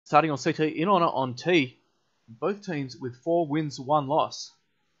starting on CT, In Honour on T. Both teams with 4 wins, 1 loss.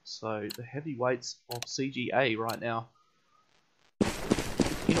 So the heavyweights of CGA right now.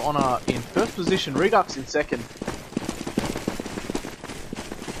 In Honour in first position, Redux in second.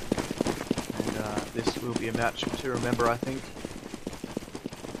 And this will be a match to remember, I think.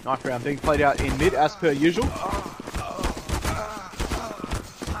 Knife round being played out in mid as per usual.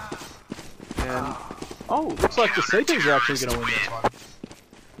 And oh, looks like the CTs are actually going to win this one.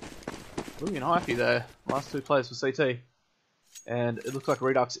 Louis and Hyphy there, last 2 players for CT. And it looks like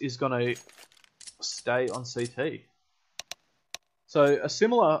Redux is going to stay on CT. So a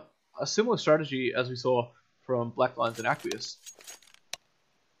similar strategy as we saw from Black Lions and Aqueous.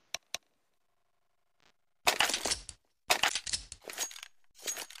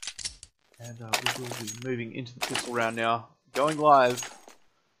 And we will be moving into the pistol round now. Going live.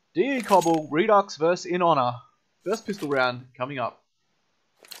 DE Cobble, Redux vs In Honour. First pistol round coming up.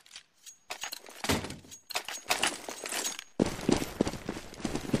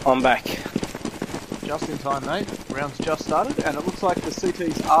 I'm back. Just in time, mate. Round's just started, and it looks like the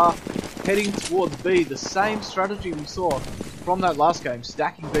CTs are heading towards B. The same strategy we saw from that last game,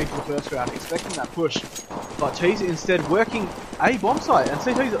 stacking B for the first round, expecting that push. But T's instead working A bomb site, and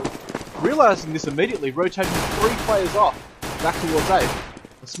CT's realising this immediately, rotating 3 players off back towards A.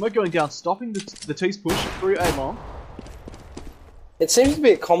 The smoke going down, stopping the T's push through A long. It seems to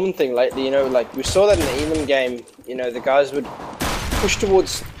be a common thing lately, you know, like we saw that in the Elam game, you know, the guys would push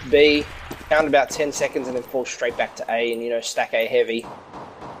towards B, count about 10 seconds and then fall straight back to A and, you know, stack A heavy.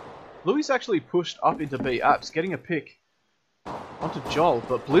 Louis actually pushed up into B, Apps, getting a pick onto Joel,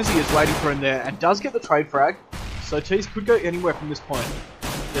 but Blizzy is waiting for him there and does get the trade frag, so T's could go anywhere from this point.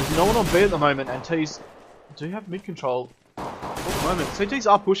 There's no one on B at the moment, and T's do have mid control for the moment. CTs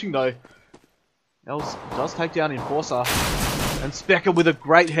are pushing though. Els does take down Enforcer, and Specker with a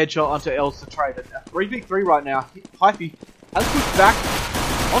great headshot onto Els to trade. A 3v3 right now. Hyphy has pushed back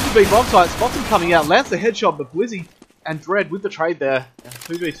onto B bomb site, spots him coming out, lands the headshot, but Blizzy and Dread with the trade there. And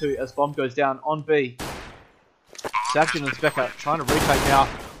 2v2 as bomb goes down on B. Savkin and Specker trying to retake now.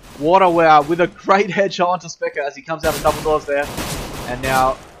 Waterwow with a great headshot onto Specker as he comes out of double doors there. And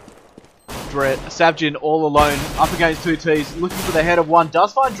now Dread, Savjin all alone up against 2 T's, looking for the head of one,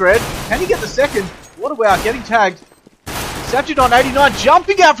 does find Dread. Can he get the second? Waterwow getting tagged. Savjin on 89,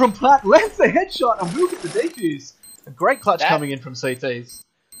 jumping out from plat, lands the headshot and will get the defuse. A great clutch coming in from CTs.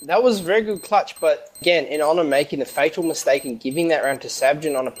 That was a very good clutch, but again, In Honour making the fatal mistake and giving that round to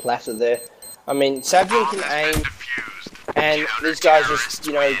Savjin on a platter there. I mean, Savjin can aim, and these guys just,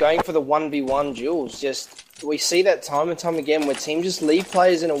 you know, going for the 1v1 duels. Just, we see that time and time again where teams just leave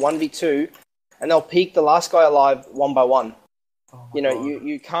players in a 1v2, and they'll peek the last guy alive 1 by 1. Oh you know,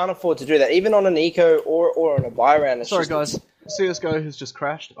 you can't afford to do that, even on an eco or on a buy round. Sorry guys, CSGO has just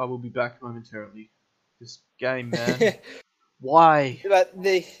crashed. I will be back momentarily. This game, man. Why? But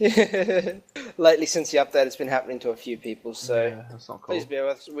lately, since the update, it's been happening to a few people, so yeah, that's not cool. Please bear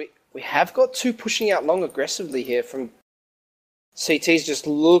with us. We have got 2 pushing out long aggressively here from CT's, just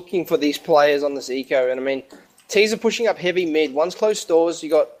looking for these players on this eco. And I mean, T's are pushing up heavy mid. One's closed doors.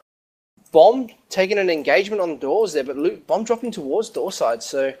 You got Bomb taking an engagement on doors there, but Bomb dropping towards door side.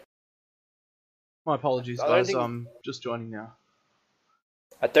 So my apologies, guys. I'm just joining now.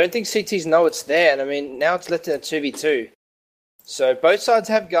 I don't think CTs know it's there, and I mean, now it's left in a 2v2. So both sides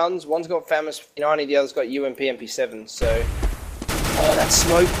have guns. One's got Famous 90, the other's got UMP MP7. So, oh, that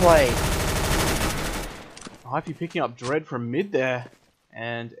smoke play. Hyphy picking up Dread from mid there,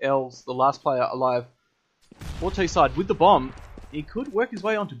 and Els, the last player alive, 4T side with the bomb. He could work his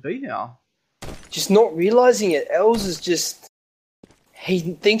way onto B now. Just not realizing it. Els is just, he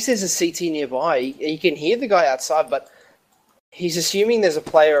thinks there's a CT nearby. He can hear the guy outside, but he's assuming there's a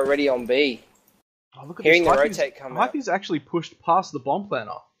player already on B. Oh, look at Hearing this. the rotate come out. Hyphy's actually pushed past the bomb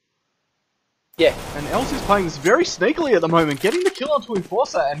planner. Yeah. And Els is playing this very sneakily at the moment, getting the kill onto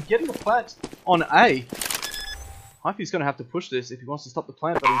Enforcer and getting the plant on A. Hyphy's going to have to push this if he wants to stop the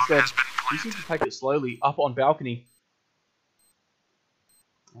plant, but instead, he seems to take it slowly up on balcony.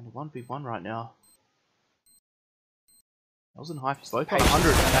 And a 1v1 right now. Els and Hyphy both on 100,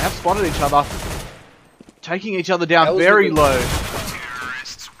 and they have spotted each other, taking each other down very low.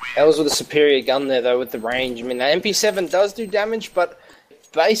 Els with a superior gun there, though, with the range. I mean, the MP7 does do damage, but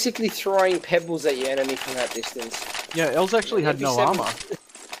basically throwing pebbles at your enemy from that distance. Yeah, Els actually had no armor.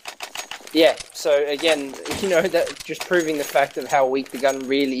 Yeah, so again, you know, that just proving the fact of how weak the gun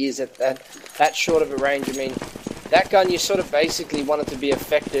really is at that short of a range. I mean, that gun, you sort of basically want it to be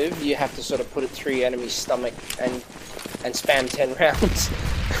effective, you have to sort of put it through your enemy's stomach and spam 10 rounds.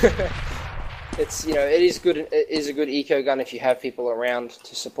 it's, you know, it is good. It is a good eco gun if you have people around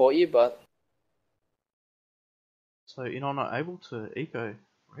to support you, but. So In Honour able to eco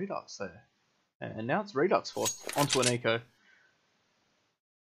Redux there. And now it's Redux forced onto an eco.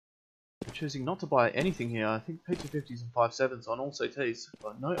 I'm choosing not to buy anything here. I think P250s and 5.7s on all CTs,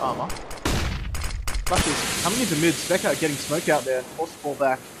 but no armour. Flashes coming into mid, Specker getting smoked out there, forced to fall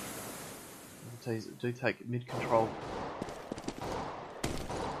back. CTs do take mid control.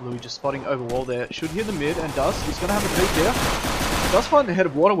 Louis just spotting over wall there. Should hit the mid and does. He's going to have a peek there. Does find the head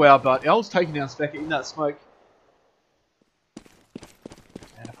of Waterwow, but L's taking down Specker in that smoke.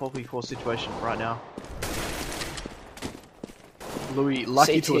 And a 4v4 situation right now. Louis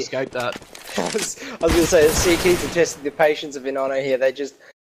lucky to escape that. I was going to say, the CTs are testing the patience of In Honour here. They just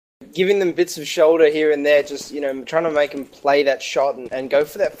giving them bits of shoulder here and there, just, you know, trying to make them play that shot and go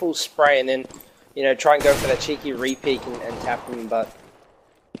for that full spray, and then, you know, try and go for that cheeky re-peek and tap them, but...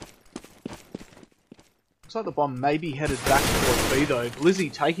 Looks like the bomb may be headed back towards B though. Blizzy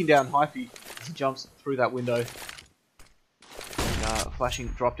taking down Hyphy as he jumps through that window. Flashing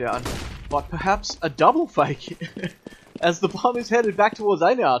drop down, but perhaps a double fake as the bomb is headed back towards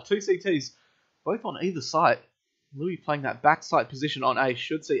A now. 2 CTs, both on either side. Louis playing that backside position on A,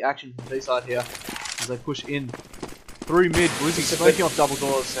 should see action from B side here as they push in through mid. Blizzy smoking off double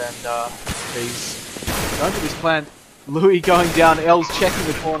doors, and he's going for this plan. Louis going down, L's checking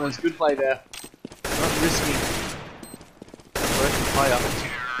the corners, good play there. Not risking broken player.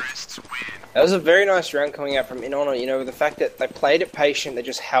 That was a very nice round coming out from In Honour, you know, the fact that they played it patient, they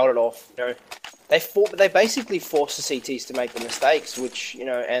just held it off, you know. They basically forced the CTs to make the mistakes, which, you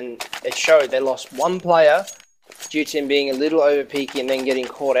know, and it showed. They lost one player due to him being a little over peaky and then getting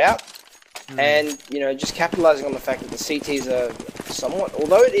caught out. And, you know, just capitalising on the fact that the CTs are somewhat,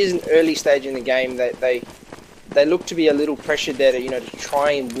 although it is an early stage in the game, they look to be a little pressured there to, you know, to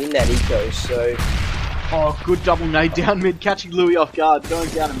try and win that eco, so... Oh, good double nade down mid, catching Louis off guard, going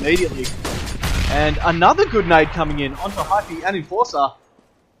down immediately. And another good nade coming in onto Hyphy and Enforcer.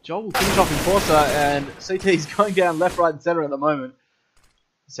 Joel will finish off Enforcer, and CT's going down left, right, and centre at the moment.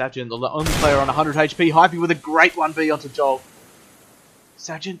 Sajin, the only player on 100 HP. Hyphy with a great 1v onto Joel.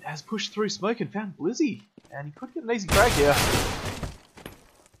 Sajin has pushed through smoke and found Blizzy, and he could get an easy frag here.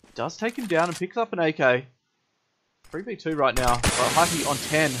 Does take him down and picks up an AK. 3v2 right now, but Hyphy on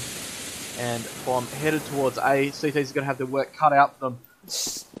 10. And bomb headed towards A. CT's are going to have their work cut out for them.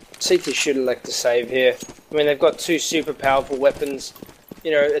 CT should elect to save here. I mean, they've got 2 super powerful weapons.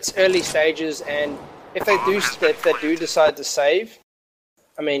 You know, it's early stages, and if they do decide to save,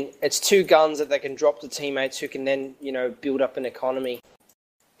 I mean, it's 2 guns that they can drop to teammates who can then, you know, build up an economy.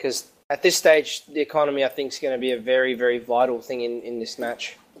 Because at this stage, the economy, I think, is going to be a very, very vital thing in this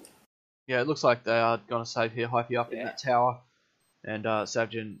match. Yeah, it looks like they are going to save here. Hyphy up in that tower. And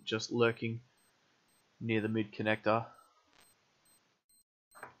Savjin just lurking near the mid connector.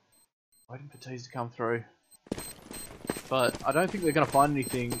 Waiting for Tees to come through. But I don't think they're going to find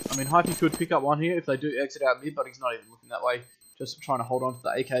anything. I mean, Hyphy could pick up one here if they do exit out mid, but he's not even looking that way. Just trying to hold on to the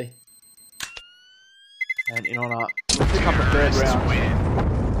AK. And In Honour will pick up a 3rd round.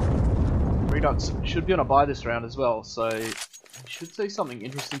 Redux should be on a buy this round as well, so we should see something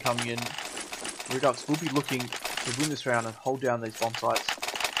interesting coming in. Redux will be looking to win this round and hold down these bomb sites.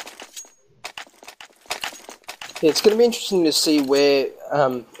 Yeah, it's going to be interesting to see where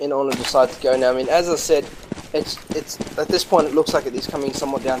In Honour decide to go now. I mean, as I said, it's at this point it looks like it is coming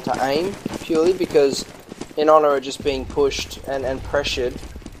somewhat down to aim, purely because In Honour are just being pushed and pressured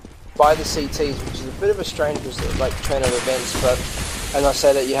by the CTs, which is a bit of a strange turn of events. But as I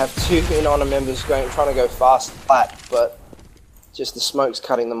said, that you have 2 In Honour members trying to go fast flat, but just the smoke's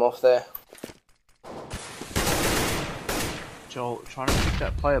cutting them off there. Joel trying to pick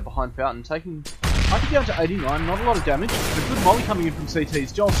that player behind Fountain, taking Hyphy down to 89, not a lot of damage. A good molly coming in from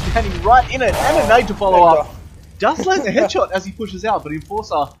CTs. Joel standing right in it, and a nade to follow up. Does land the headshot as he pushes out, but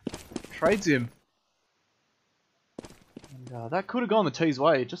Enforcer trades him. And that could have gone the T's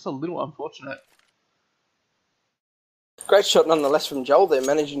way, just a little unfortunate. Great shot nonetheless from Joel there,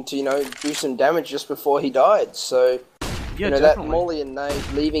 managing to, you know, do some damage just before he died. So, yeah, you know, definitely. that molly and nade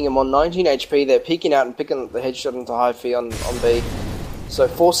leaving him on 19 HP there, peeking out and picking up the headshot into Hyphy on B. So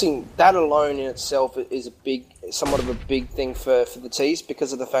forcing that alone in itself is somewhat of a big thing for the T's,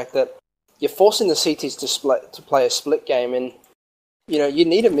 because of the fact that you're forcing the CTs to play a split game, and you know you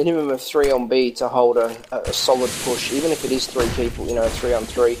need a minimum of 3 on B to hold a solid push, even if it is 3 people, you know, 3 on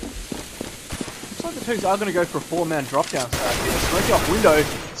 3. Looks like the T's are going to go for a 4-man drop down stack here. Smoky off window.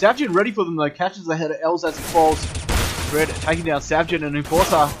 Savjin ready for them though, catches the head of Els as he falls. Red taking down Savjin and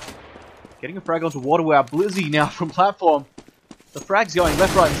Enforcer. Getting a frag onto Waterwow. Blizzy now from platform. The frag's going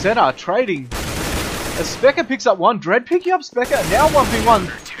left, right, and centre, trading As Specker picks up one, Dread picking up Specker, now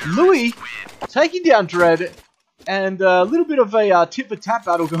 1v1. Louis taking down Dread, and a little bit of a tit-for-tat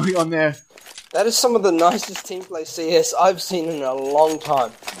battle going on there. That is some of the nicest team play CS I've seen in a long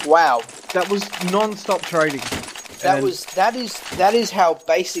time. Wow. That was non-stop trading. That is how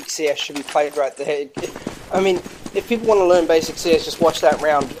basic CS should be played right there. I mean, if people want to learn basic CS, just watch that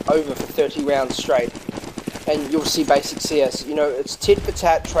round over for 30 rounds straight, and you'll see basic CS. You know, it's tit for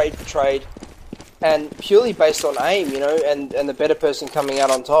tat, trade for trade, and purely based on aim. You know, and the better person coming out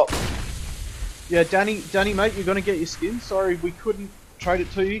on top. Yeah, Danny, mate, you're going to get your skin. Sorry, we couldn't trade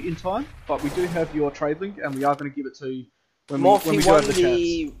it to you in time, but we do have your trade link, and we are going to give it to you when we do have the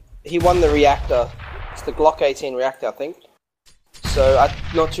chance. He won the reactor. It's the Glock 18 reactor, I think. So I'm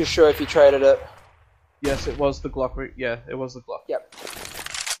not too sure if he traded it. Yes, it was the Glock. Yeah, it was the Glock. Yep.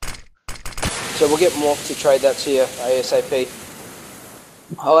 So we'll get Morph to trade that to you ASAP.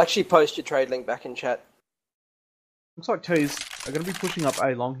 I'll actually post your trade link back in chat. Looks like T's are going to be pushing up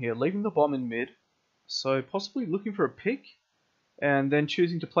A long here, leaving the bomb in mid. So possibly looking for a pick, and then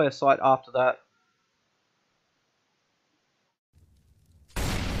choosing to play a site after that.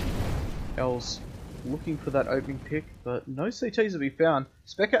 L's looking for that opening pick, but no CTs to be found.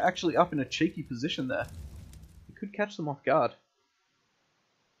 Specker actually up in a cheeky position there. He could catch them off guard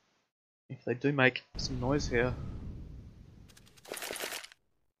if they do make some noise here.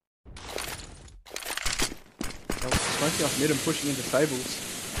 Smoking off mid and pushing into Stables.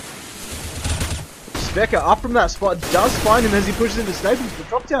 Specker up from that spot, does find him as he pushes into Stables, but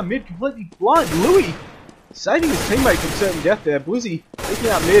drops down mid completely blind. Louis saving his teammate from certain death there. Blizzy picking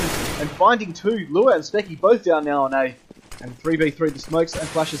out mid and finding two. Lua and Specky both down now on A. And 3v3, the smokes and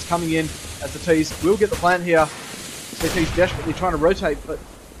flashes coming in as the T's will get the plant here. CT's desperately trying to rotate, but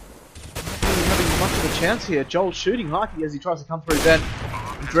not really having much of a chance here. Joel shooting Harky as he tries to come through then.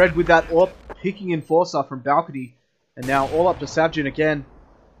 And Dread with that AWP picking Enforcer from balcony. And now all up to Savjin again.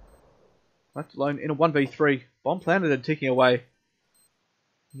 Left alone in a 1v3. Bomb planted and ticking away.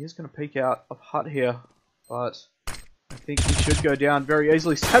 He is going to peek out of Hut here, but I think he should go down very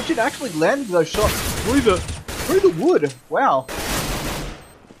easily. Savjin actually landed those shots through the wood. Wow.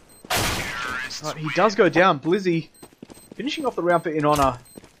 Right, he does go down. Blizzy finishing off the round for In Honour.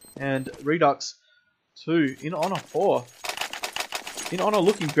 And Redux 2, In Honour 4. In Honour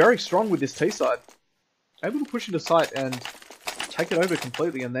looking very strong with this T side. Able to push into site and take it over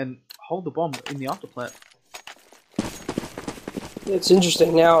completely and then hold the bomb in the afterplant. Yeah, it's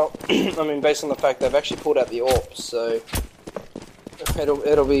interesting now. I mean, based on the fact they've actually pulled out the AWP, so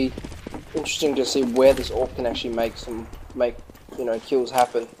it'll be interesting to see where this AWP can actually make kills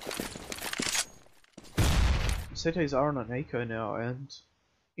happen. CTs are on an eco now, and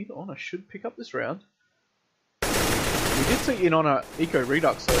In Honour should pick up this round. We did see In Honour eco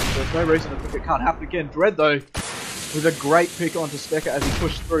Redux, so there's no reason to think it can't happen again. Dread, though, with a great pick onto Specker as he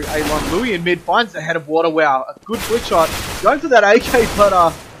pushed through A1. Louis in mid finds the head of water. Wow, a good flick shot. Going for that AK,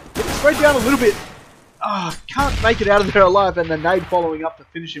 but getting sprayed down a little bit. Can't make it out of there alive, and the nade following up to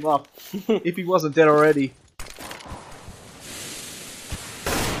finish him off if he wasn't dead already.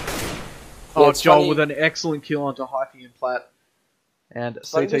 Yeah, Joel funny. with an excellent kill onto Hyphy and Plat. And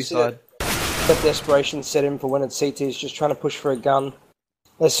CT side. That desperation set in for when it's CT is just trying to push for a gun.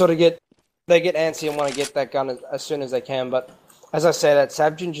 They sort of get antsy and want to get that gun as soon as they can. But as I said, that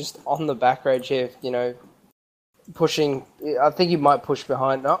Savjin just on the back rage here, you know, pushing. I think he might push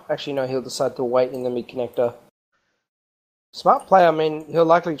behind. No, actually, no, he'll decide to wait in the mid connector. Smart play. I mean, he'll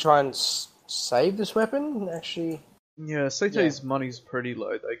likely try and save this weapon. Actually, yeah, CT's money's pretty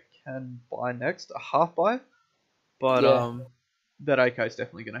low. They can buy next, a half buy, but that AK is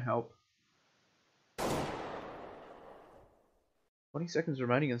definitely going to help. 20 seconds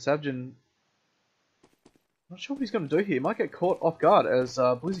remaining, and Savjin, not sure what he's going to do here. He might get caught off guard as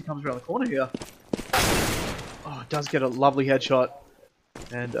Blizzy comes around the corner here. Oh, does get a lovely headshot.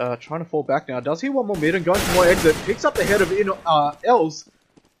 And trying to fall back now. Does he want more mid and going for more exit? Picks up the head of Els.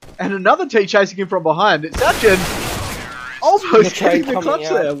 And another T chasing him from behind. It's Savjin almost getting the clutch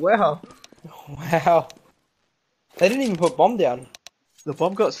there. Wow. Wow. They didn't even put bomb down. The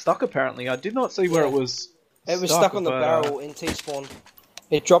bomb got stuck apparently. I did not see where it was. It was stuck on the barrel in T-spawn.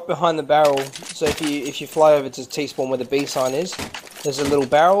 It dropped behind the barrel, so if you fly over to T-spawn where the B sign is, there's a little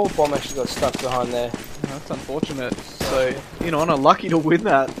barrel, bomb actually got stuck behind there. Oh, that's unfortunate. So, In Honour lucky to win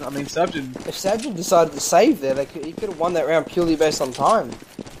that. I mean, Savjin... If Savjin decided to save there, he could have won that round purely based on time.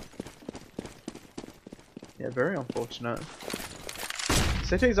 Yeah, very unfortunate.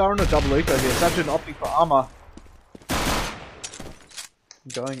 CTs are on a double eco here. Savjin opting for armor.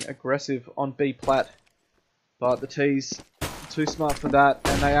 Going aggressive on B plat. But the T's too smart for that,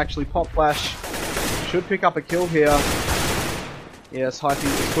 and they actually pop flash, should pick up a kill here. Yes, Hyphy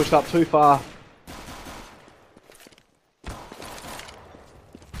is pushed up too far.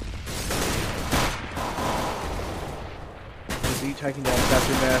 Blizzy taking down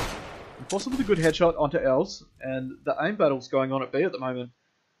Sabjin there. Enforcer with a good headshot onto Els, and the aim battle's going on at B at the moment.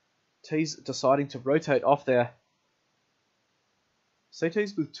 T's deciding to rotate off there.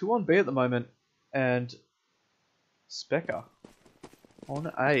 CT's with 2 on B at the moment, and Specker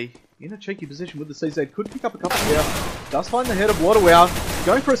on A. In a cheeky position with the CZ. Could pick up a couple here. Does find the head of Waterwow.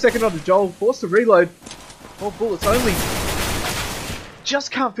 Going for a second onto Joel. Forced to reload. 12 bullets only. Just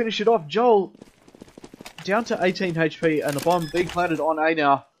can't finish it off. Joel down to 18 HP, and the bomb being planted on A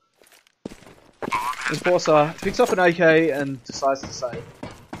now. Enforcer picks up an AK and decides to save.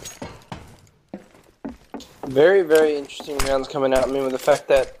 Very, very interesting rounds coming out. I mean, with the fact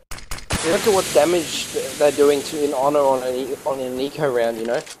that look at what damage they're doing to In Honour on an eco round, you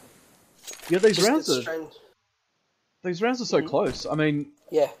know. Yeah, these rounds are so close. I mean,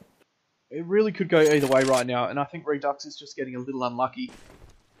 yeah, it really could go either way right now, and I think Redux is just getting a little unlucky,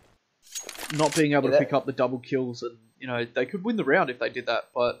 not being able to pick up the double kills, and you know they could win the round if they did that,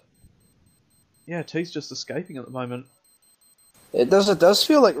 but yeah, T's just escaping at the moment. It does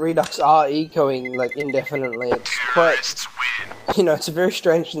feel like Redux are ecoing like indefinitely. It's quite, you know, it's a very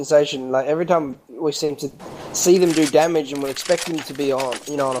strange sensation. Like every time we seem to see them do damage, and we're expecting them to be on,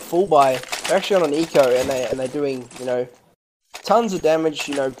 you know, on a full buy, they're actually on an eco, and they're doing, you know, tons of damage.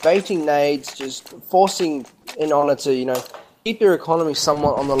 You know, baiting nades, just forcing In Honour to, you know, keep their economy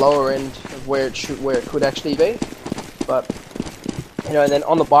somewhat on the lower end of where it could actually be, but. You know, and then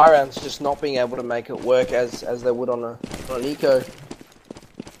on the buy rounds, just not being able to make it work as they would on an eco.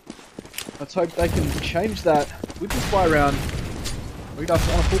 Let's hope they can change that with this buy round.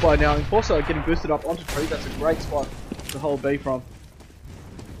 Redux on a full buy now. Enforcer getting boosted up onto tree. That's a great spot to hold B from.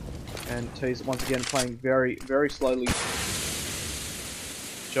 And T's once again playing very, very slowly.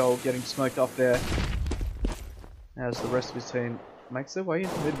 Joel getting smoked off there as the rest of his team makes their way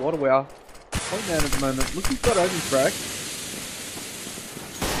into mid. Waterwow point down at the moment. Looking for that open frag.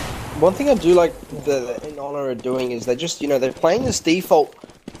 One thing I do like the In Honour are doing is they just, you know, they're playing this default,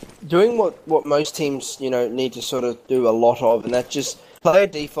 doing what most teams, you know, need to sort of do a lot of, and that's just play a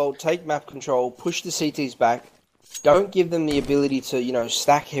default, take map control, push the CTs back, don't give them the ability to, you know,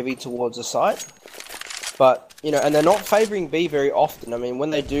 stack heavy towards the site. But, you know, and they're not favouring B very often. I mean, when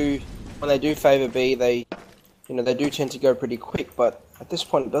they do favour B, they, you know, they do tend to go pretty quick, but at this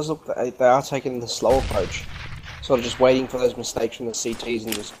point it does look that they are taking the slow approach. Sort of just waiting for those mistakes from the CTs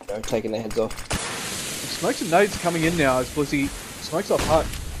and just, you know, taking their heads off. Smokes and nades coming in now as Blizzy smokes off Hut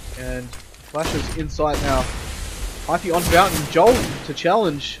and flashes inside now. Hyphy on Fountain, Joel to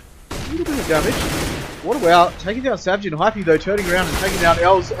challenge. A little bit of damage. Waterwow taking down Savage and Hyphy though, turning around and taking down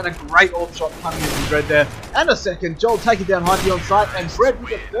Els, and a great AWP shot coming in from Dread there. And a second, Joel taking down Hyphy on site, and Dread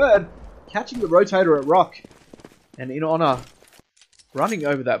with a third, catching the rotator at Rock. And In Honour running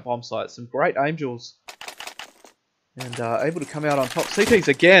over that bomb site. Some great angels. And able to come out on top. CTs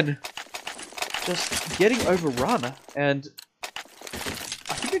again, just getting overrun. And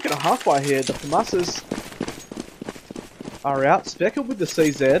I think they're going to half buy here. The FAMASas are out. Specker with the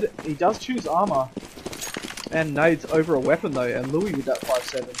CZ. He does choose armor. And nades over a weapon though. And Louis with that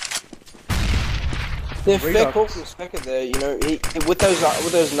 5.7. Yeah, fair call from Specker there. You know, with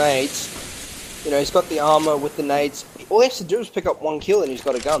those nades, you know, he's got the armor with the nades. All he has to do is pick up one kill and he's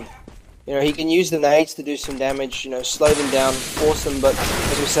got a gun. You know, he can use the nades to do some damage, you know, slow them down, force them, but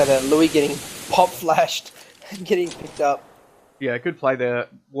as we said, Louis getting pop-flashed and getting picked up. Yeah, good play there.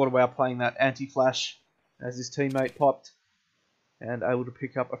 Waterwow playing that anti-flash as his teammate popped and able to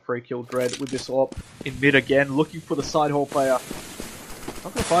pick up a free kill. Dread with this AWP in mid again, looking for the side hall player. Not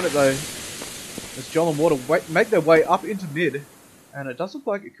going to find it though, as Joel and Water make their way up into mid, and it does look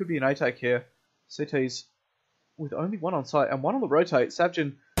like it could be an A-take here. CT's with only one on site and one on the rotate.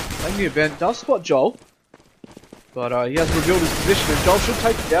 Sabjin playing the event, does spot Joel, but he has revealed his position, and Joel should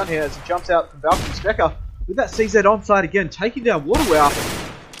take him down here as he jumps out from Balcony. Specker with that CZ onside again, taking down Waterwow.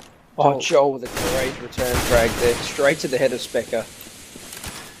 Oh, Joel with a great return frag there, straight to the head of Specker.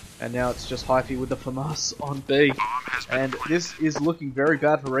 And now it's just Hyphy with the FAMAS on B, and this is looking very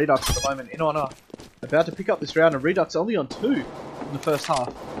bad for Redux at the moment. In Honour about to pick up this round, and Redux only on 2 in the first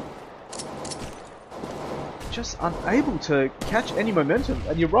half. Just unable to catch any momentum,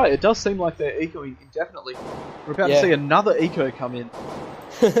 and you're right, it does seem like they're ecoing indefinitely. We're about to see another eco come in.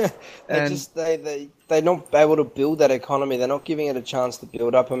 And they're not able to build that economy. They're not giving it a chance to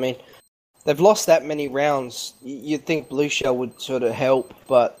build up. I mean, they've lost that many rounds. You'd think Blue Shell would sort of help,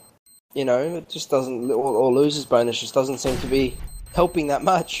 but you know, it just doesn't. Or losers bonus just doesn't seem to be helping that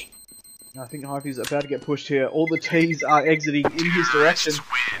much. I think Hyphy's about to get pushed here. All the T's are exiting in his direction.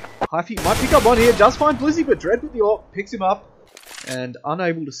 Hyphy might pick up one here, does find Blizzy, but Dread with the AWP picks him up and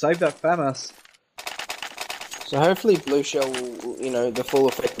unable to save that FAMAS. So hopefully Blue Shell will, you know, the full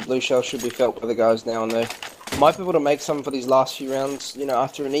effect of Blue Shell should be felt by the guys now, and they might be able to make some for these last few rounds, you know,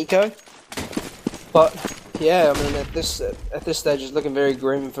 after an eco. But yeah, I mean, at this stage it's looking very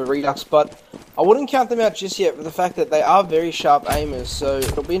grim for Redux, but I wouldn't count them out just yet for the fact that they are very sharp aimers, so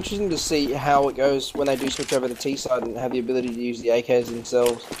it'll be interesting to see how it goes when they do switch over to T side and have the ability to use the AKs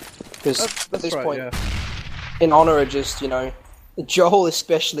themselves. Because at this point, In Honour are just, you know, Joel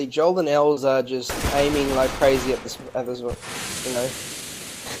especially, Joel and Els are just aiming like crazy at this you know.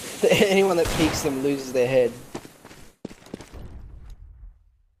 Anyone that peeks them loses their head.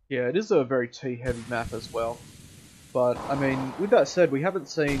 Yeah, it is a very T-heavy map as well. But, I mean, with that said, we haven't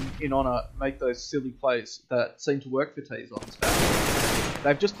seen In Honour make those silly plays that seem to work for T's on this map.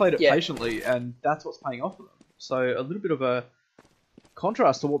 They've just played it patiently, and that's what's paying off for them. So, a little bit of a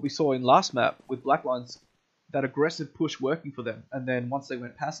contrast to what we saw in last map with Blacklines, that aggressive push working for them, and then once they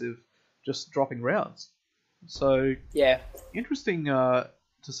went passive, just dropping rounds. So, interesting to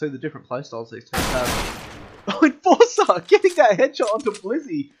see the different playstyles these teams have. Oh, Enforcer getting that headshot onto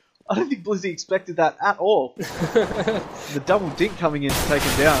Blizzy. I don't think Blizzy expected that at all. The double dink coming in to take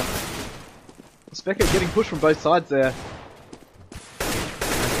him down. Specker getting pushed from both sides there.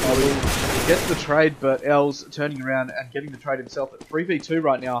 He gets the trade, but Els turning around and getting the trade himself at 3v2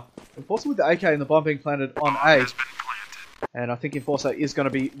 right now. Enforcer with the AK and the bomb being planted on A. And I think Enforcer is going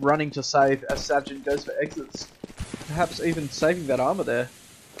to be running to save as Savjin goes for exits. Perhaps even saving that armor there.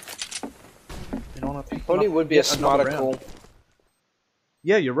 Probably would be a smarter call.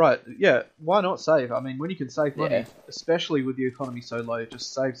 Yeah, you're right. Yeah, why not save? I mean, when you can save money, especially with the economy so low,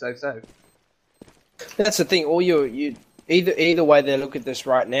 just save. That's the thing. All you either way they look at this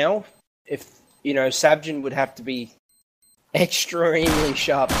right now, if you know, Savjin would have to be extremely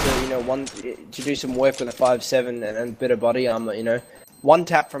sharp to, you know, to do some work with a 5.7 and a bit of body armor. You know, one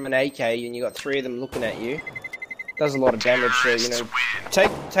tap from an AK and you got three of them looking at you. Does a lot of damage. So, you know,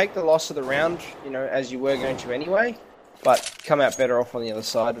 take the loss of the round, you know, as you were going to anyway. But come out better off on the other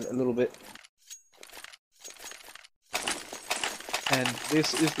side a little bit. And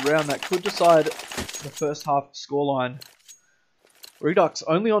this is the round that could decide the first half scoreline. Redux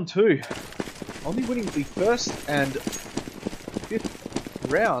only on 2. Only winning the first and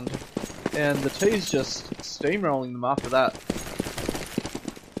 5th round. And the T's just steamrolling them after that.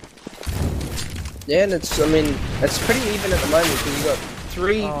 Yeah, and it's pretty even at the moment because you've got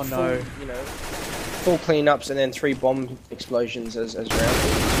 3 full cleanups and then 3 bomb explosions as rounds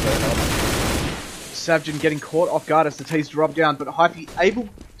going on. Savjin getting caught off guard as the T's drop down, but Hyphy able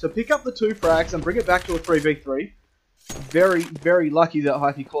to pick up the 2 frags and bring it back to a 3v3. Very, very lucky that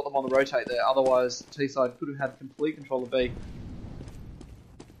Hyphy caught them on the rotate there, otherwise T-side could have had complete control of B.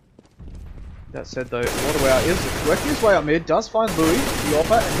 That said though, Waterwow is working his way up mid, does find Louis, the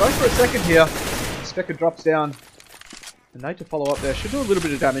offer, and goes for a second here. Specker drops down. The nade to follow up there should do a little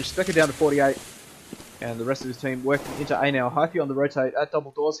bit of damage. Specker down to 48. And the rest of his team working into A now. Hyphy on the rotate at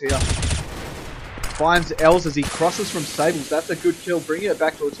double doors here. Finds Els as he crosses from Stables. That's a good kill, bringing it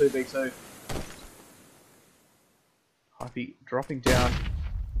back to a 2v2. Hyphy dropping down.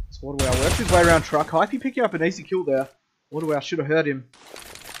 As Waterwow works his way around truck. Hyphy picking up an easy kill there. Waterwow should have heard him.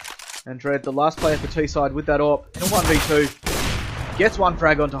 And Dread, the last player for T-side with that AWP in a 1v2. Gets one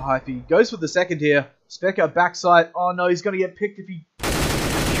frag onto Hyphy. Goes for the second here. Specker backside. Oh no, he's going to get picked if he...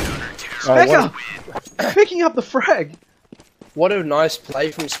 Specker! Picking up the frag! What a nice play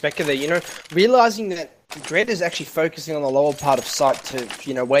from Specker there. You know, realising that Dread is actually focusing on the lower part of sight to,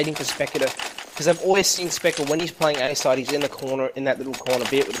 you know, waiting for Specker to... Because I've always seen Specker, when he's playing A side, he's in the corner, in that little corner,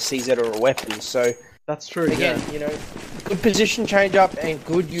 be it with a CZ or a weapon. So... That's true, again, you know, good position change up and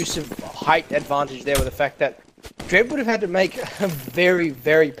good use of height advantage there with the fact that Dread would have had to make a very,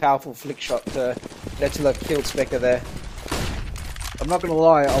 very powerful flick shot to have killed Specker there. I'm not going to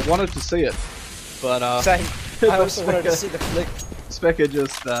lie, I wanted to see it, but same. I also wanted to see the flick. Specker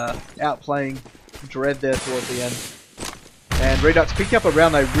just outplaying Dread there towards the end. And Redux picked up a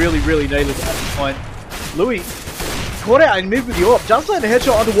round they really, really needed at this point. Louis caught out in mid with the AWP, does land a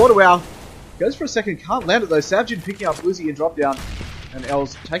headshot onto Waterwow. Goes for a second, can't land it though. Savjin picking up Blizzy and drop down. And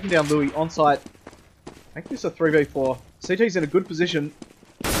Els taking down Louis on site. Make this a 3v4. CT's in a good position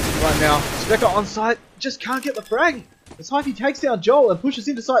right now. Specker on site, just can't get the frag. As Hyphy takes down Joel and pushes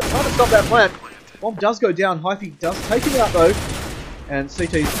into site, trying to stop that plant. Bomb does go down, Hyphy does take him out though. And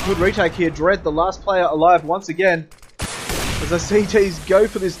CT's good retake here. Dread, the last player alive once again. As the CT's go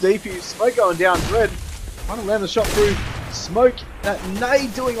for this defuse. Smoke going down, Dread trying to land the shot through Smoke, that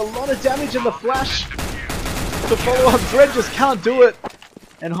nade doing a lot of damage in the flash. The follow-up Dread just can't do it.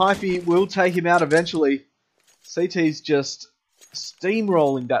 And Hyphy will take him out eventually. CT's just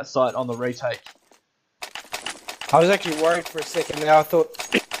steamrolling that site on the retake. I was actually worried for a second there. I thought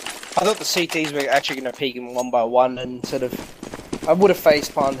the CTs were actually going to peek him one by one and sort of... I would have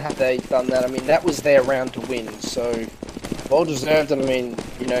facepalmed had they done that. I mean, that was their round to win, so... Well deserved, and I mean,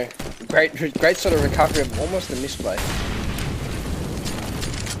 you know, great sort of recovery of almost a misplay.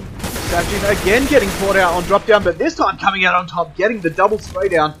 Savjin again getting caught out on drop down, but this time coming out on top, getting the double spray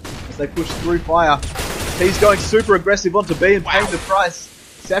down as they push through fire. He's going super aggressive onto B and paying the price.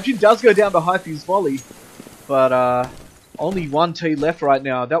 Savjin does go down to Hyphy's volley, but only one T left right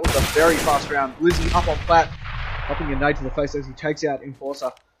now. That was a very fast round. Blizzy up on flat, popping a nade to the face as he takes out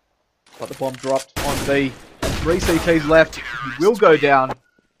Enforcer. But the bomb dropped on B. And 3 CTs left. He will go down.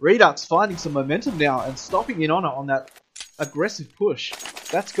 Redux finding some momentum now and stopping In Honour on that aggressive push.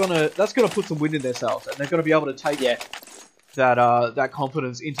 That's gonna put some wind in their sails, and they're gonna be able to take that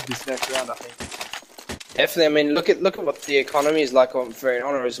confidence into this next round, I think. Definitely. I mean, look at what the economy is like for In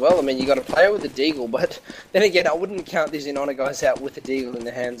Honour as well. I mean, you got to play with the Deagle, but then again, I wouldn't count these In Honour guys out with the Deagle in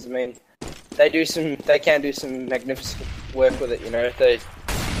their hands. I mean, they can do some magnificent work with it. You know,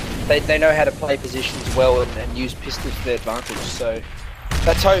 they know how to play positions well and use pistols to their advantage. So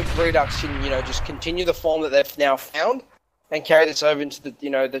let's hope Redux can, you know, just continue the form that they've now found and carry this over into the, you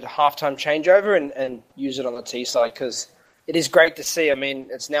know, the halftime changeover and use it on the T side, because it is great to see. I mean,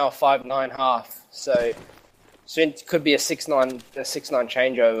 it's now a 5-9 half, so soon it could be a 6-9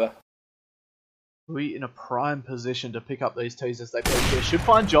 changeover. Louis in a prime position to pick up these Ts as they peek here. Should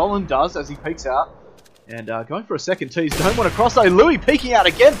find Joel, and does as he peeks out. And going for a second T's, don't want to cross. So Louis peeking out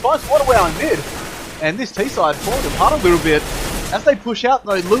again, finds Waterwell in mid. And this T side falling apart a little bit. As they push out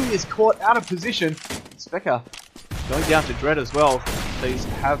though, Louis is caught out of position. Specker going down to Dread as well. These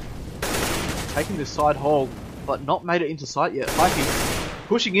have taken this side hole, but not made it into sight yet. Hyphy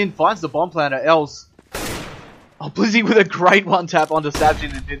pushing in, finds the bomb planter. Els. Oh, Blizzy with a great one tap onto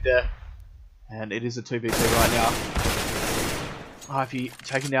Savjin in mid there. And it is a 2v2 right now. Hyphy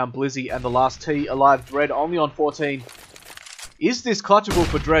taking down Blizzy and the last T alive. Dread only on 14. Is this clutchable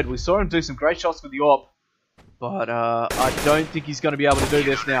for Dread? We saw him do some great shots with the AWP, but I don't think he's going to be able to do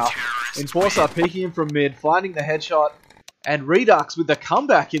this now. Enforcer peeking in from mid, finding the headshot, and Redux with the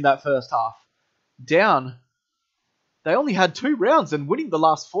comeback in that first half. Down. They only had 2 rounds and winning the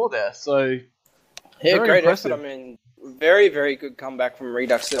last 4 there, so yeah, very great impressive. effort. I mean, very, very good comeback from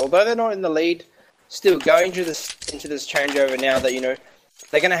Redux. Although they're not in the lead, still going into this changeover now that, you know,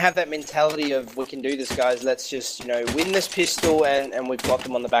 they're going to have that mentality of, we can do this, guys. Let's just, you know, win this pistol and we've got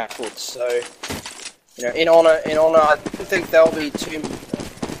them on the back foot. So, you know, in honor, I don't think they'll be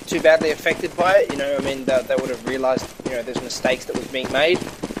too badly affected by it. You know, I mean, they would have realised, you know, there's mistakes that was being made,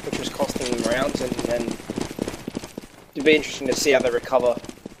 which was costing them rounds, and it'd be interesting to see how they recover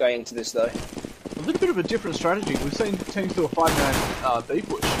going into this, though. A little bit of a different strategy. We've seen teams do a 5-man B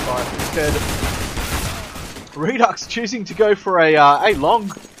push, but instead Redux choosing to go for a long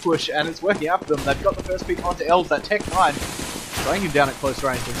push, and it's working out for them. They've got the first pick onto Els, that Tech 9, throwing him down at close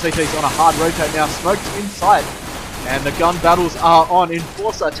range. And CT's on a hard rotate now, smoked in sight, and the gun battles are on.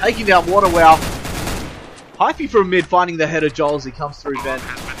 Enforcer taking down Waterwow. Hyphy from mid, finding the head of Joel as he comes through vent,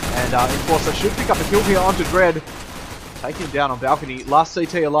 and Enforcer should pick up a kill here onto Dread, taking him down on balcony. Last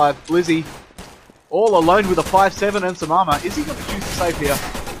CT alive, Blizzy, all alone with a 5-7 and some armor. Is he going to choose to save here?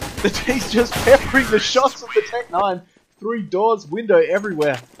 The T's just peppering the shots of the Tech 9 through doors, window,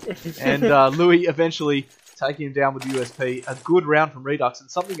 everywhere. And Louis eventually taking him down with the USP. A good round from Redux,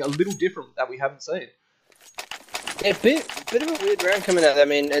 and something a little different that we haven't seen. Yeah, bit of a weird round coming out. I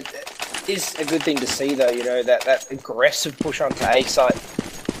mean, it is a good thing to see, though, you know, that aggressive push onto A site.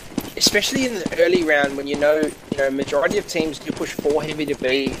 Especially in the early round when you know, majority of teams do push 4 heavy to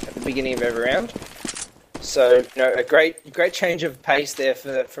B at the beginning of every round. So, you know, a great change of pace there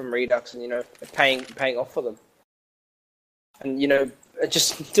from Redux, and, you know, paying off for them. And, you know,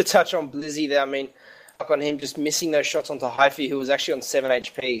 just to touch on Blizzy there, I mean, like on him just missing those shots onto Hyphy, who was actually on 7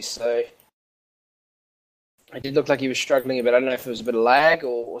 HP, so it did look like he was struggling a bit. I don't know if it was a bit of lag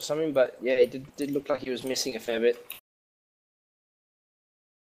or something, but yeah, it did look like he was missing a fair bit.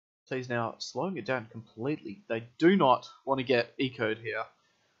 So he's now slowing it down completely. They do not want to get ecoed here.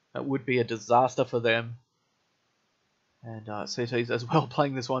 That would be a disaster for them. And CT's as well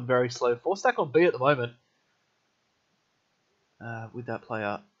playing this one very slow. 4-stack on B at the moment. With that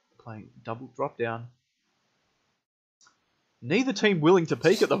player playing double drop down. Neither team willing to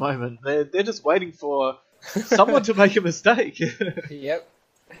peek at the moment. They're just waiting for someone to make a mistake. Yep.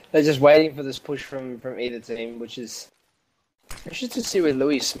 They're just waiting for this push from either team, which is Interesting to see where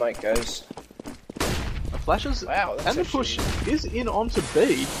Louis' smoke goes. The flashes Wow, that's and the actually... push is in onto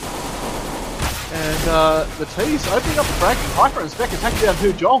B. And the T's opening up the frag. Hyper and Spec attacking down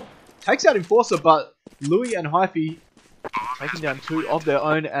 2. Joel takes out Enforcer, but Louis and Hyphy taking down 2 of their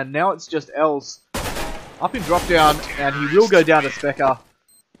own. And now it's just Els up in drop down, and he will go down to Specker.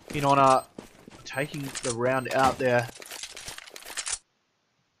 In Honour taking the round out there.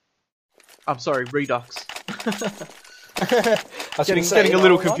 I'm sorry, Redux. Getting a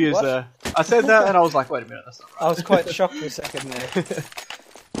little confused there. I said that and I was like, wait a minute, that's not right. I was quite shocked for a second there.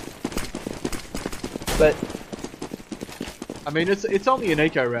 But I mean, it's only an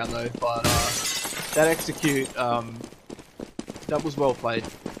eco round though, but that execute that was well played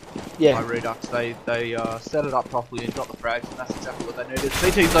by Redux. They set it up properly and got the frags, and that's exactly what they needed.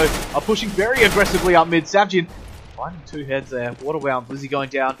 CTs though are pushing very aggressively up mid. Savjin finding 2 heads there. Water wound. Blizzy going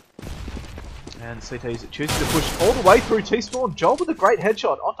down. And CT's choosing to push all the way through T-Spawn. Joel with a great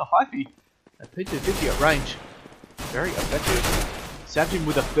headshot onto Hyphy. At P250 at range. Very effective. Savjin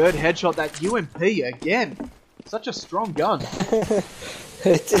with a 3rd headshot. That UMP again. Such a strong gun.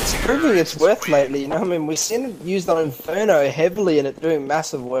 it's proving its worth lately, you know. I mean, we've seen it used on Inferno heavily and it doing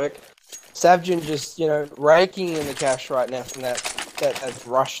massive work. Savjin just, you know, raking in the cash right now from that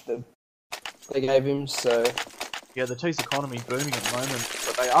rush that they gave him, so... Yeah, the T's economy booming at the moment,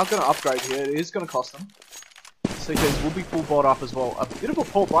 but they are going to upgrade here. It is going to cost them. CTs will be full bought up as well. A bit of a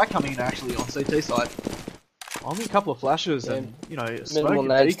poor buy coming in actually on CT side. Only a couple of flashes and, you know, smoke and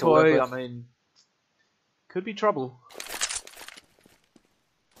decoy. I mean, could be trouble.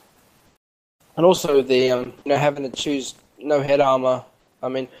 And also the, you know, having to choose no head armor. I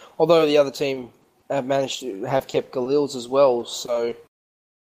mean, although the other team have managed to have kept Galils as well, so...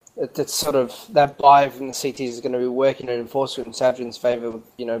 It's sort of, that buy from the CTs is going to be working in Enforcer in Savjin's favour with,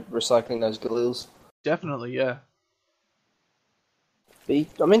 you know, recycling those Galils. Definitely, yeah. But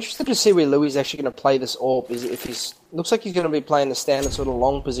I'm interested to see where Louis is actually going to play this AWP. If he's, looks like he's going to be playing the standard sort of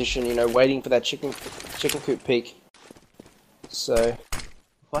long position, you know, waiting for that chicken coop peak. So...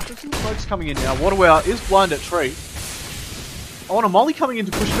 Flashes and smokes coming in now. Waterwell is blind at tree. I want a molly coming in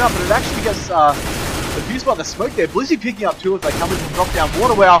to push him out, but it actually gets... defused by the smoke there. Blizzy picking up 2 as they come in from drop down.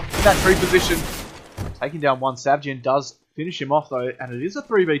 Waterwow in that 3 position. Taking down 1. Savjin does finish him off though, and it is a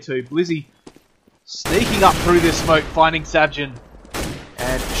 3v2. Blizzy sneaking up through this smoke, finding Savjin.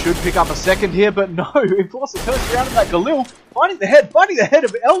 And should pick up a second here, but no. Enforcer turns around in that Galil, finding the head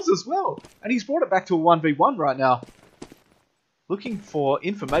of Els as well. And he's brought it back to a 1v1 right now. Looking for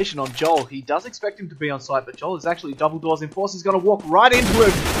information on Joel. He does expect him to be on site, but Joel is actually double doors. Enforcer's going to walk right into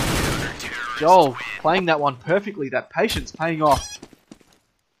him. Joel playing that one perfectly. That patience paying off.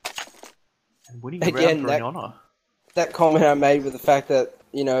 And winning the round for In Honour. That comment I made with the fact that,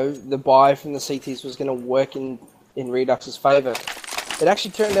 you know, the buy from the CTs was going to work in Redux's favour. It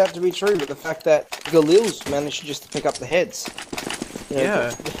actually turned out to be true with the fact that Galil's managed just to pick up the heads. You know,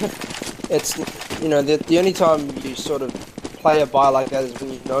 yeah. It's, you know, the only time you sort of play a buy like that is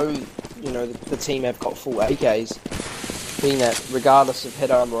when you know, the team have got full AKs. Being that, regardless of head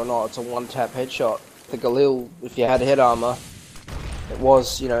armor or not, it's a 1-tap headshot. The Galil, if you had head armor, it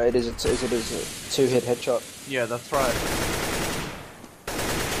was, you know, it is a 2-hit headshot. Yeah, that's right.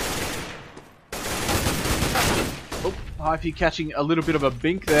 Oh, Hyphy catching a little bit of a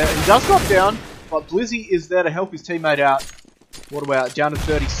bink there. He does drop down, but Blizzy is there to help his teammate out. Waterway down to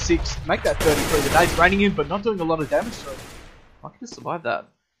 36. Make that 33. The nade's raining in, but not doing a lot of damage to him. Lucky to survive that.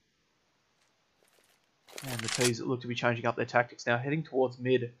 And the T's look to be changing up their tactics now, heading towards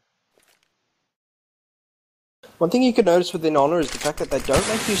mid. One thing you can notice with In Honour is the fact that they don't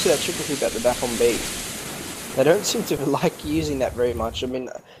make use of that chicken coop at the back on B. They don't seem to like using that very much. I mean,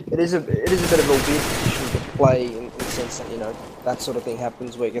 it is a bit of a weird position to play in the sense that, you know, that sort of thing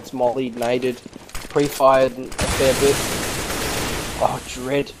happens where it gets mollied, naded, pre-fired a fair bit. Oh,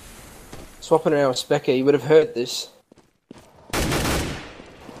 Dread. Swapping around with Specker, you would have heard this.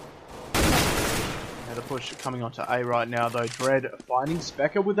 Push coming onto A right now though. Dread finding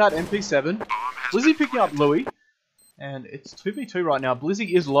Specker with that MP7. Blizzy picking up Louis. And it's 2v2 right now.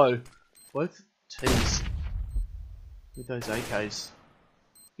 Blizzy is low. Both T's with those AKs.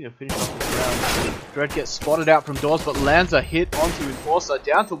 Finish off this round. Dread gets spotted out from doors, but lands a hit onto Enforcer.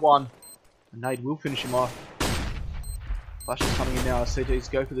 Down to 1. And Nade will finish him off. Flash is coming in now as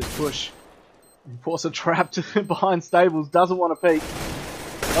CTs go for this push. Enforcer trapped behind Stables. Doesn't want to peek.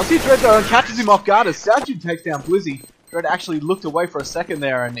 I see Dread though and catches him off guard as Sajid takes down Blizzy. Dread actually looked away for a second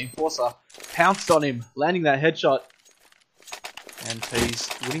there and Enforcer pounced on him, landing that headshot. And he's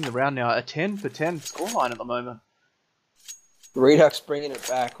winning the round now. A 10 for 10 scoreline at the moment. Redux bringing it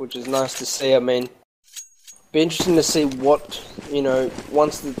back, which is nice to see. I mean, Be interesting to see what,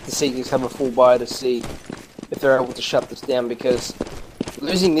 once the Seekers have a full buy, to see if they're able to shut this down, because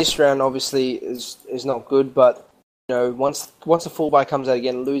losing this round obviously is not good, but once the full buy comes out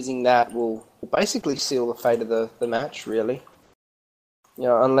again, losing that will basically seal the fate of the match, really.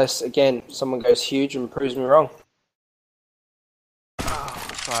 Unless, again, someone goes huge and proves me wrong.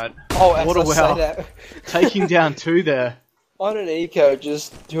 Right. Oh, what a wow. Taking down 2 there. On an eco,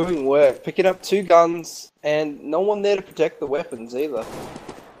 just doing work, picking up 2 guns, and no one there to protect the weapons either.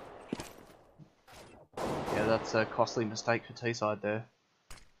 Yeah, that's a costly mistake for T-side there.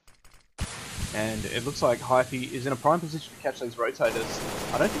 And it looks like Hyphy is in a prime position to catch these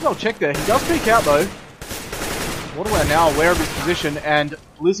rotators. I don't think they'll check there. He does peek out though. Waterware now aware of his position, and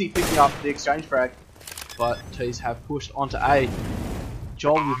Blizzy picking up the exchange frag. But T's have pushed onto A.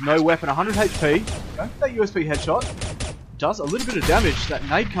 Joel with no weapon, 100 HP. Going for that USP headshot. Does a little bit of damage. That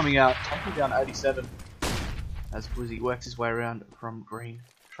nade coming out, taking down 87. As Blizzy works his way around from green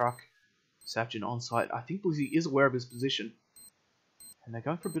truck. Savjin on site. I think Blizzy is aware of his position. And they're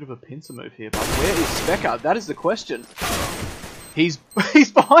going for a bit of a pincer move here. But where is Specker? That is the question. He's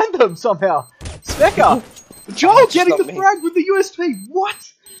behind them somehow. Specker! Joel getting the frag with the USP.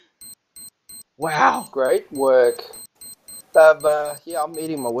 What? Wow. Great work. Yeah, I'm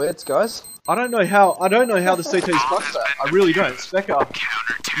eating my words, guys. I don't know how the CT's fucked that. I really don't. Specker,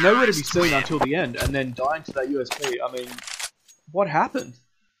 nowhere to be seen until the end, and then dying to that USP. I mean, what happened?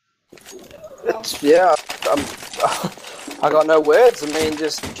 Yeah, I got no words. I mean,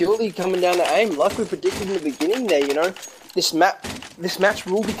 just purely coming down to aim, like we predicted in the beginning there, This match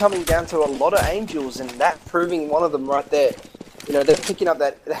will be coming down to a lot of angels, and that proving one of them right there. They're picking up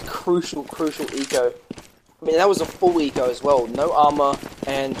that crucial eco. I mean, that was a full eco as well. No armor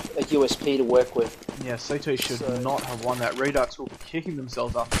and a USP to work with. Yeah, CT should not have won that. Redux will be kicking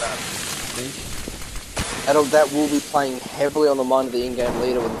themselves after that, I think. That will be playing heavily on the mind of the in-game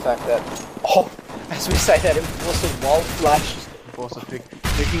leader with the fact that, as we say that, Enforcer wild flash. Enforcer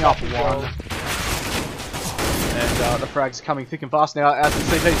picking up 1. And the frag's coming thick and fast now as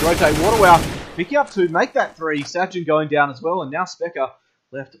the CTs rotate. Waterwow picking up 2, make that 3. Savjin going down as well, and now Specker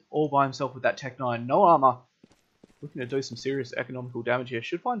left all by himself with that Tech 9. No armor. Looking to do some serious economical damage here.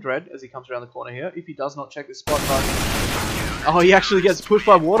 Should find Dread as he comes around the corner here. If he does not check this spot, but... Oh, he actually gets pushed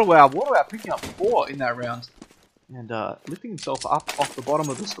by Waterwow. Waterwow picking up 4 in that round. And lifting himself up off the bottom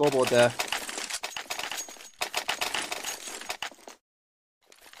of the scoreboard there.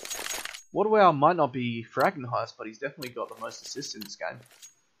 Waterwow might not be fragging the highest, but he's definitely got the most assists in this game.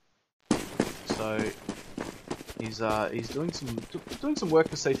 So he's doing some work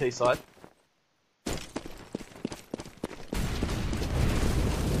for CT side.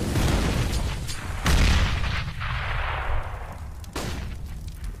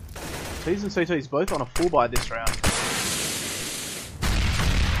 T's and CT's both on a full buy this round.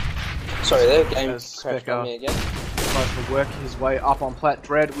 Sorry, their game crashed on me again. Tries to work his way up on Plat.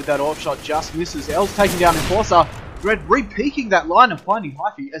 Dread with that off shot just misses. L's taking down Enforcer. Dread re-peeking that line and finding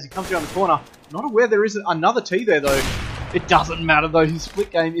Hyphy as he comes around the corner. Not aware there is another T there though. It doesn't matter though. His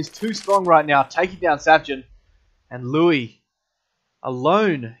split game is too strong right now. Taking down Savjin. And Louis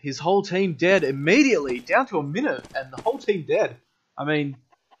alone. His whole team dead immediately. Down to a minute and the whole team dead. I mean,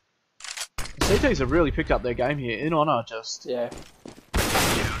 the CTs have really picked up their game here. In Honour just... Yeah.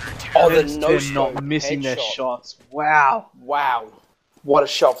 Oh, they're not missing their shots. Wow. Wow. What a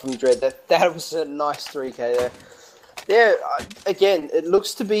shot from Dread. That was a nice 3k there. Yeah, again, it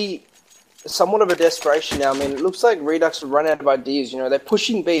looks to be somewhat of a desperation now. I mean, it looks like Redux have run out of ideas. They're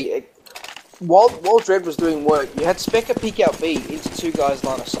pushing B. While Dread was doing work, you had Specker peek out B into 2 guys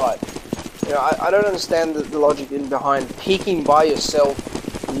line of sight. I don't understand the logic in behind peeking by yourself,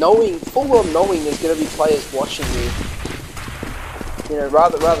 full well knowing there's going to be players watching you.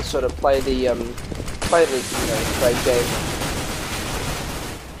 Rather sort of play the great game.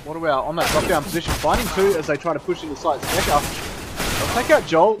 Waterwow on that drop down position, finding 2 as they try to push into sight. Specker. They'll take out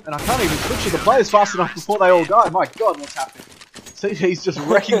Joel, and I can't even switch to the players fast enough before they all go. My god, what's happening? CT's just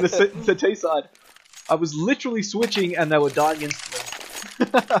wrecking the T side. I was literally switching and they were dying instantly.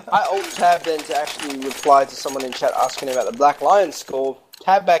 I alt-tabbed then to actually reply to someone in chat asking about the Black Lions score.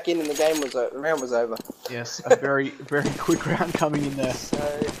 Tab back in and the round was over. Yes, a very, very quick round coming in there.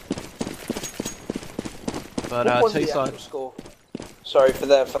 But what was T the side actual score? Sorry for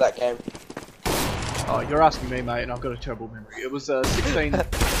that game. Oh, you're asking me, mate, and I've got a terrible memory. It was 16, 13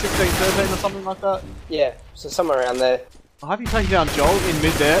 or something like that. Yeah, so somewhere around there. I'll have you taking down Joel in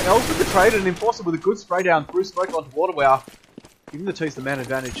mid there. Els with the trade and Enforcer with a good spray down through smoke onto Waterwow. Giving the T's the man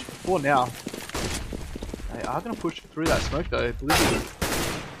advantage for now. They are going to push through that smoke though. Blizzy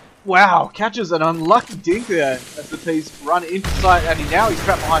Wow, catches an unlucky dink there as the T's run into sight, and he's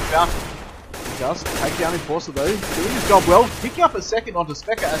trapped behind Fountain. He does take down Enforcer though, doing his job well, picking up a second onto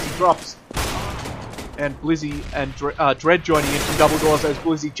Specker as he drops. And Blizzy and Dread joining in from double doors as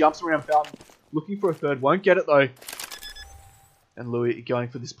Blizzy jumps around Fountain, looking for a third, won't get it though. And Louis going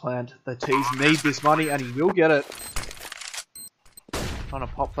for this plant. The T's need this money, and he will get it. Trying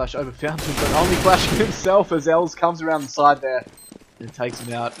to pop flash over Fountain, but only flashing himself as Els comes around the side there and takes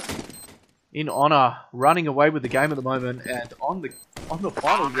him out. In Honour, running away with the game at the moment, and on the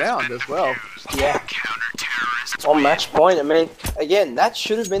final round as well. Yeah. On match point, I mean, again, that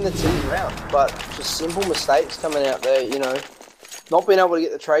should have been the team round, but just simple mistakes coming out there, you know. Not being able to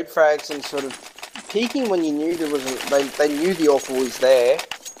get the trade frags and sort of peaking when you knew there wasn't, they knew the offer was there.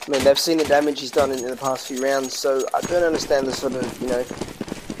 I mean, they've seen the damage he's done in the past few rounds, so I don't understand the sort of, you know,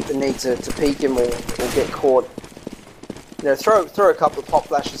 the need to peek him or get caught. You know, throw a couple of pop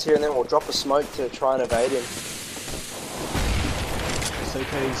flashes here and then, or drop a smoke to try and evade him.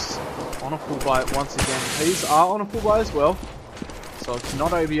 CT's on a full buy once again. T's are on a full buy as well, so it's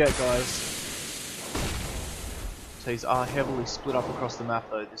not over yet, guys. T's are heavily split up across the map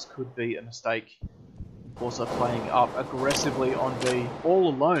though. This could be a mistake. Also playing up aggressively on B, all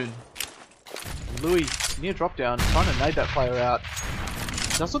alone. And Louis near drop down, trying to nade that player out.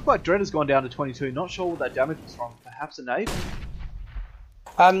 It does look like Dread has gone down to 22. Not sure what that damage was from. Perhaps a nade?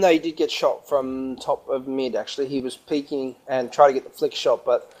 No, he did get shot from top of mid, actually. He was peeking and tried to get the flick shot,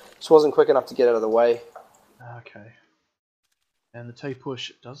 but just wasn't quick enough to get out of the way. Okay. And the T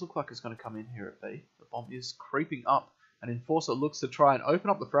push does look like it's going to come in here at B. The bomb is creeping up, and Enforcer looks to try and open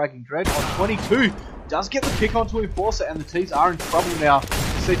up the fragging. Dread on 22 does get the pick onto Enforcer, and the T's are in trouble now.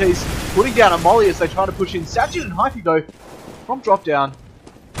 CT's putting down a molly as they try to push in. Sajid and Hyphy though, from drop down,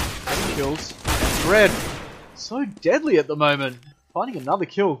 getting kills. Dread, so deadly at the moment, finding another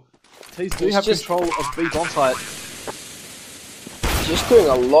kill. T's do have control of B bomb site. Just doing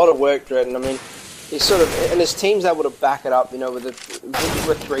a lot of work, Dread, and I mean, he's sort of, and his team's able to back it up, you know,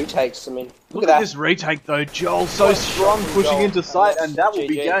 with retakes. I mean, look at this retake though. Joel so strong, pushing into sight, and that will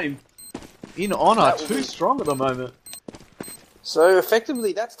be game. In Honour, too strong at the moment. So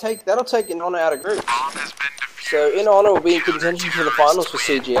effectively, that'll take In Honour out of group. So In Honour will be in contention for the finals for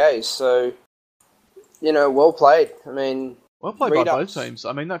CGA. So, you know, well played. I mean, well played by both teams.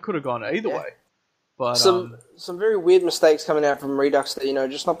 I mean, that could have gone either way. But some very weird mistakes coming out from Redux that, you know,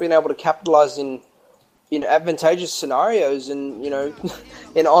 just not being able to capitalise in advantageous scenarios, and, you know,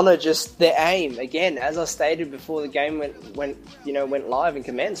 In Honour, just their aim, again, as I stated before the game went live and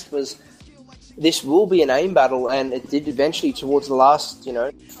commenced, was this will be an aim battle, and it did eventually towards the last, you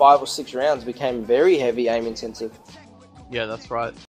know, 5 or 6 rounds became very heavy aim intensive. Yeah, that's right.